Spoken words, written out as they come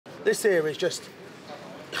This here is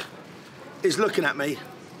looking at me.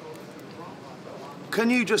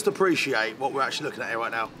 Can you just appreciate what we're actually looking at here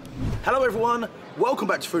right now? Hello everyone, welcome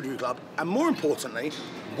back to Food Review Club, and more importantly,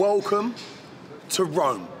 welcome to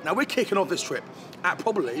Rome. Now we're kicking off this trip at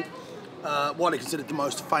probably widely considered the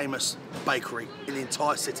most famous bakery in the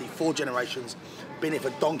entire city, 4 generations, been here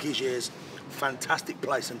for donkey's years, fantastic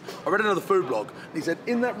place. And I read another food blog, and he said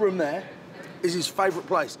in that room there is his favourite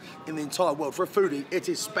place in the entire world. For a foodie, it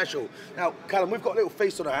is special. Now, Callum, we've got a little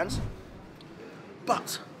feast on our hands,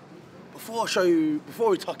 but before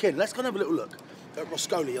we tuck in, let's go and have a little look at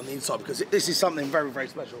Roscioli on the inside, because this is something very, very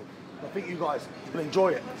special. I think you guys will enjoy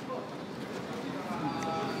it.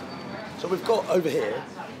 So we've got over here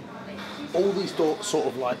all these sort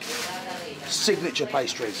of like signature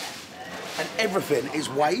pastries, and everything is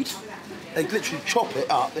weighed. They literally chop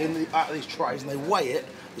it up out of these trays and they weigh it.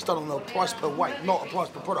 It's done on a price per weight, not a price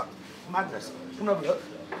per product. Madness. Come and have a look.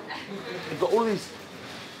 You've got all these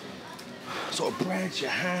sort of breads,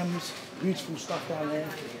 your hams, beautiful stuff down there.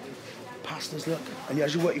 Pastas, look. And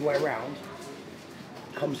as you work your way around,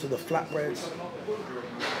 it comes to the flatbreads.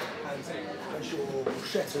 And there's your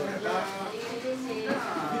bruschetta at the back. If you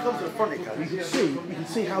come to the front here, you can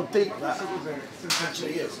see how deep that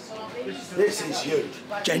actually is. This is huge.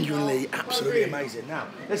 Genuinely, absolutely amazing. Now,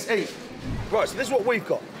 let's eat. Right, so this is what we've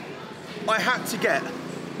got. I had to get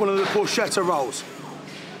one of the bruschetta rolls.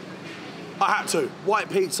 I had to. White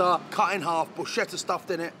pizza, cut in half, bruschetta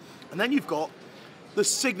stuffed in it. And then you've got the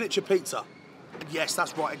signature pizza. And yes,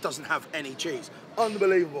 that's right, it doesn't have any cheese.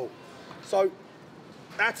 Unbelievable. So,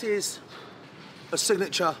 that is a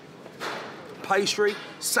signature pastry,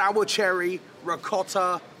 sour cherry,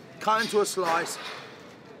 ricotta, cut into a slice,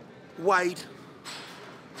 weighed.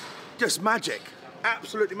 Just magic.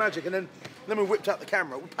 Absolutely magic. And then we whipped out the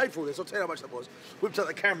camera. We paid for all this, I'll tell you how much that was. Whipped out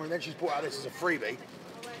the camera and then she's brought out this as a freebie.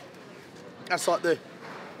 That's like their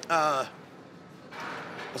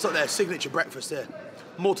signature breakfast here.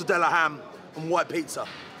 Mortadella ham and white pizza.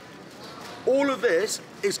 All of this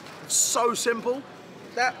is so simple.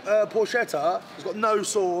 That bruschetta has got no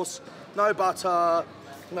sauce, no butter,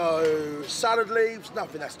 no salad leaves,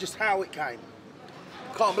 nothing. That's just how it came.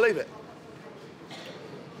 Can't believe it.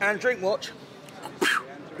 And drink watch.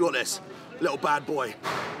 You got this little bad boy.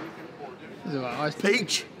 Is it like iced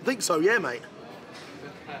peach? I think so, yeah, mate.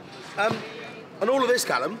 And all of this,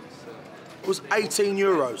 Callum, was 18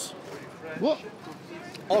 euros. What?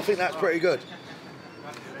 I think that's pretty good.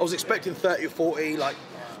 I was expecting 30 or 40, like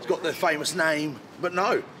it's got the famous name, but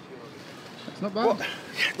no. It's not bad.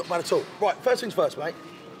 Yeah, not bad at all. Right, first things first, mate.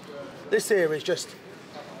 This here is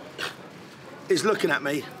looking at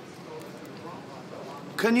me.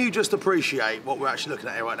 Can you just appreciate what we're actually looking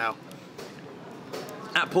at here right now?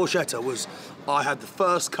 At bruschetta I had the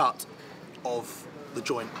first cut of the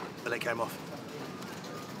joint and it came off.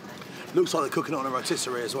 Looks like they're cooking it on a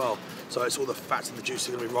rotisserie as well, so it's all the fats and the juice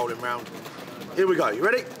are going to be rolling around. Here we go, you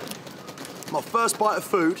ready? My first bite of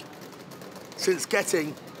food since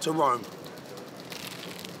getting to Rome.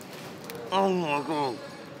 Oh my God.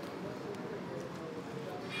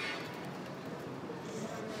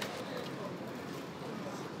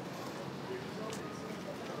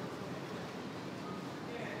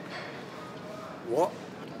 What?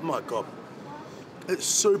 Oh my God. It's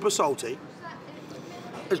super salty.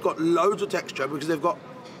 It's got loads of texture because they've got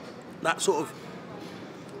that sort of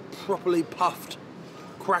properly puffed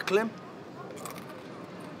crackling.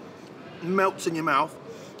 Melts in your mouth,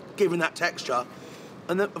 giving that texture.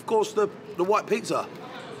 And then, of course, the white pizza.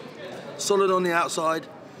 Solid on the outside,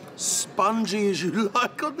 spongy as you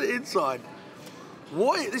like on the inside.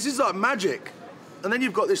 What? This is like magic. And then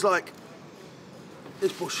you've got this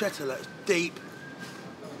this bruschetta that's deep,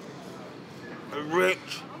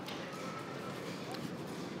 rich.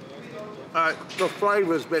 The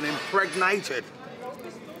flavour's been impregnated.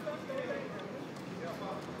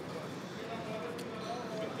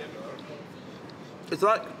 It's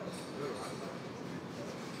like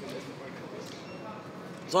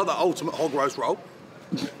that ultimate hog roast roll.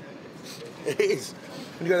 It is.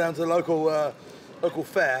 When you go down to the local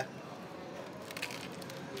fair.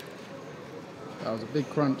 That was a big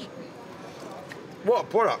crunch. What a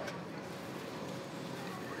product.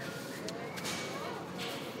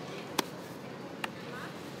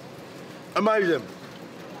 Amazing.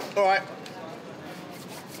 All right.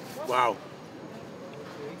 Wow.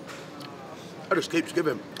 It just keeps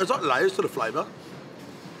giving. There's like layers to the flavour.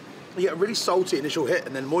 You get a really salty initial hit,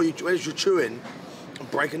 and then as you're chewing and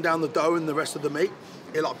breaking down the dough and the rest of the meat,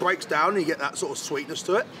 it like breaks down and you get that sort of sweetness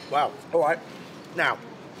to it. Wow. All right. Now,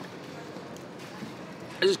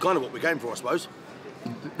 this is kind of what we came for, I suppose.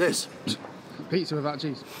 This. Pizza without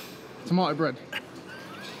cheese. Tomato bread.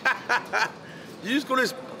 You just call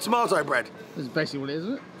this tomato bread. This is basically what it is,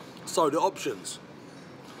 isn't it? So the options.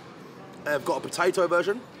 They've got a potato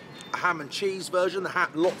version, a ham and cheese version,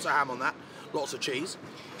 lots of ham on that, lots of cheese.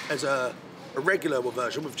 There's a regular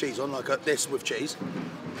version with cheese on, like this with cheese.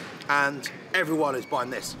 And everyone is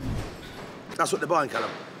buying this. That's what they're buying, Callum.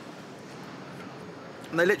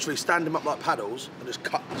 And they literally stand them up like paddles and just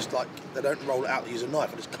cut, just like, they don't roll it out, they use a knife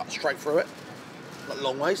and just cut straight through it. Like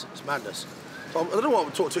long ways, it's madness. So I don't know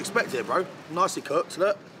what to expect here, bro. Nicely cooked,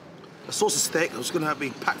 look. The sauce is thick, it's gonna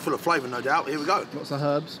be packed full of flavour, no doubt. Here we go. Lots of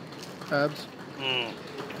herbs. Herbs.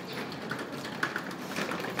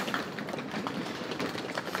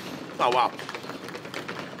 Oh, wow.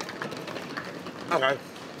 Okay.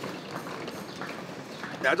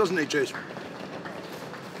 Yeah, it doesn't need juice.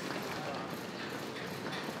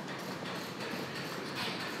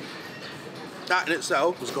 That in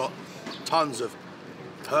itself has got tons of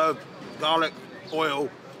herb, garlic, oil,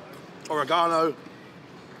 oregano.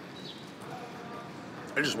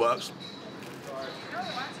 It just works.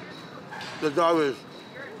 The dough is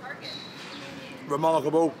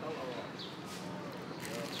remarkable.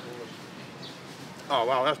 Oh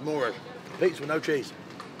wow, that's Moorish. Pizza with no cheese.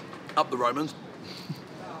 Up the Romans.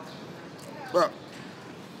 Look.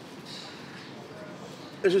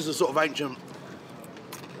 This is the sort of ancient,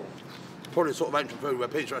 probably the sort of ancient food where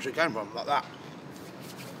pizza actually came from, like that.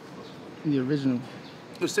 The original.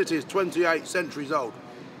 The city is 28 centuries old.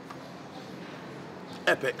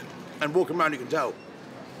 Epic. And walking around you can tell.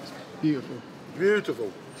 Beautiful.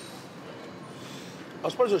 Beautiful. I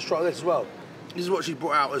suppose let's try this as well. This is what she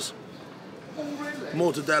brought out as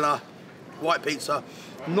mortadella, white pizza.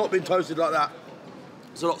 Not been toasted like that.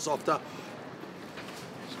 It's a lot softer.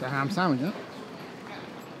 Just a ham sandwich, isn't it?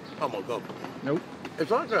 Oh my God. Nope.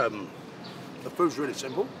 It's like, the food's really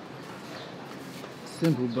simple.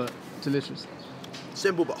 Simple but delicious.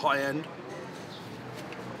 Simple but high end.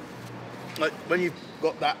 Like when you've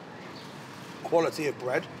got that quality of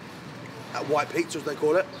bread, that white pizza as they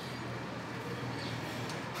call it,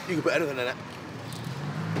 you can put anything in it.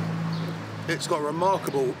 It's got a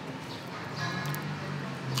remarkable,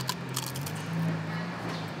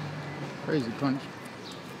 Crazy crunch.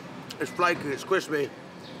 it's flaky, it's crispy.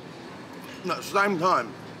 And at the same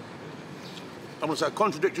time, I'm gonna say a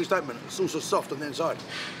contradictory statement, it's also soft on the inside.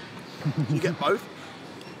 So you get both.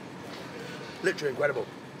 Literally incredible.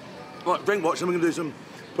 Right, drink watch, then we're gonna do some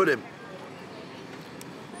pudding.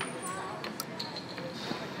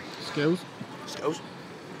 Skills. Skills.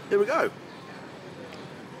 Here we go.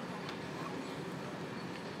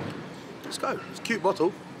 Let's go. It's a cute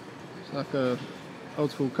bottle. It's like a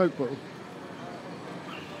old school Coke bottle.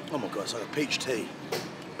 Oh my God, it's like a peach tea.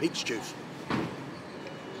 Peach juice.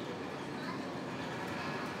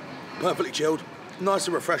 Perfectly chilled, nice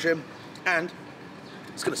and refreshing, and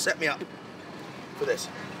it's gonna set me up for this.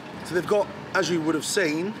 So they've got, as you would have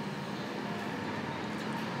seen,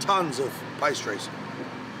 tons of pastries.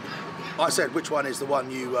 I said, which one is the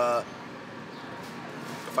one you are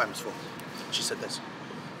famous for? She said this.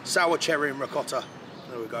 Sour cherry and ricotta.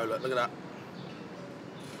 There we go, look at that.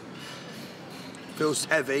 Feels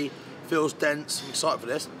heavy, feels dense. I'm excited for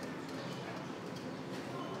this.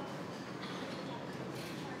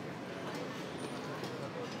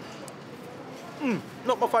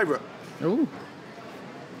 Not my favourite. Ooh.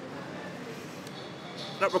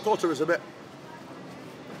 That ricotta is a bit...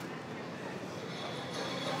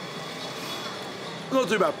 not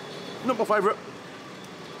too bad. Not my favourite.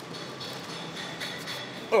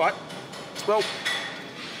 All right. Well,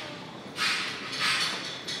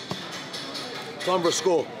 time for a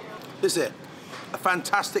score. This here, a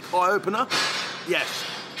fantastic eye-opener? Yes.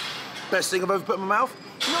 Best thing I've ever put in my mouth?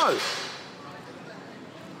 No.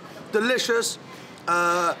 Delicious,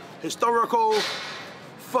 historical,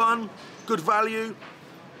 fun, good value.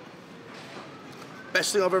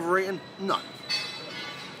 Best thing I've ever eaten? No.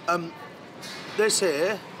 This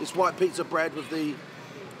here, this white pizza bread with the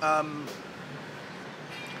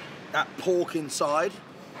that pork inside,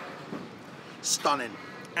 stunning,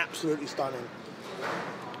 absolutely stunning.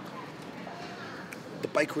 The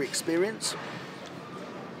bakery experience,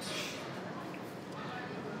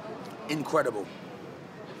 incredible.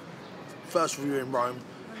 First review in Rome,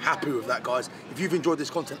 happy with that, guys. If you've enjoyed this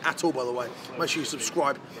content at all, by the way, make sure you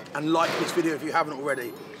subscribe and like this video if you haven't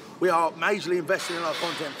already. We are majorly investing in our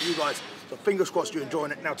content for you guys, so fingers crossed you're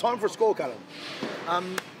enjoying it. Now, time for a score, Callum.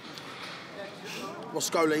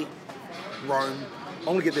 Roscioli, Rome. I'm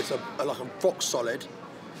gonna give this like a rock solid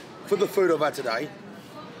for the food I've had today.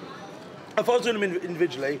 If I was doing them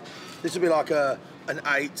individually, this would be like an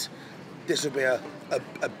 8. This would be a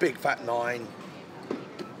big fat 9.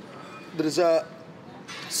 The dessert,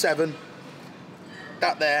 7.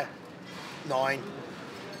 That there, 9.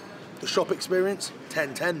 The shop experience,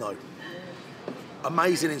 10/10 though.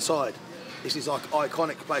 Amazing inside. This is like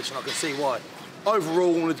iconic place, and I can see why.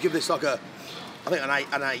 Overall, I'm going to give this like I think an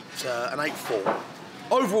 8.4.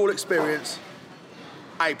 Overall experience,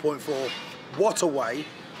 8.4. What a way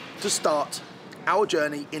to start our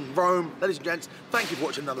journey in Rome. Ladies and gents, thank you for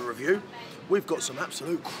watching another review. We've got some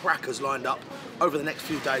absolute crackers lined up over the next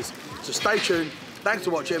few days, so stay tuned. Thanks for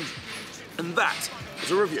watching, and that is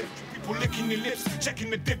a review. People licking your lips, checking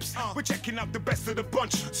the dips. We're checking out the best of the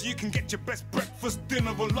bunch, so you can get your best breakfast,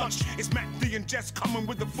 dinner, or lunch. It's Matt D and Jess coming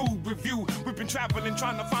with the food review. We've been traveling,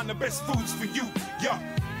 trying to find the best foods for you. Yeah,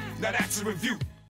 now that's a review.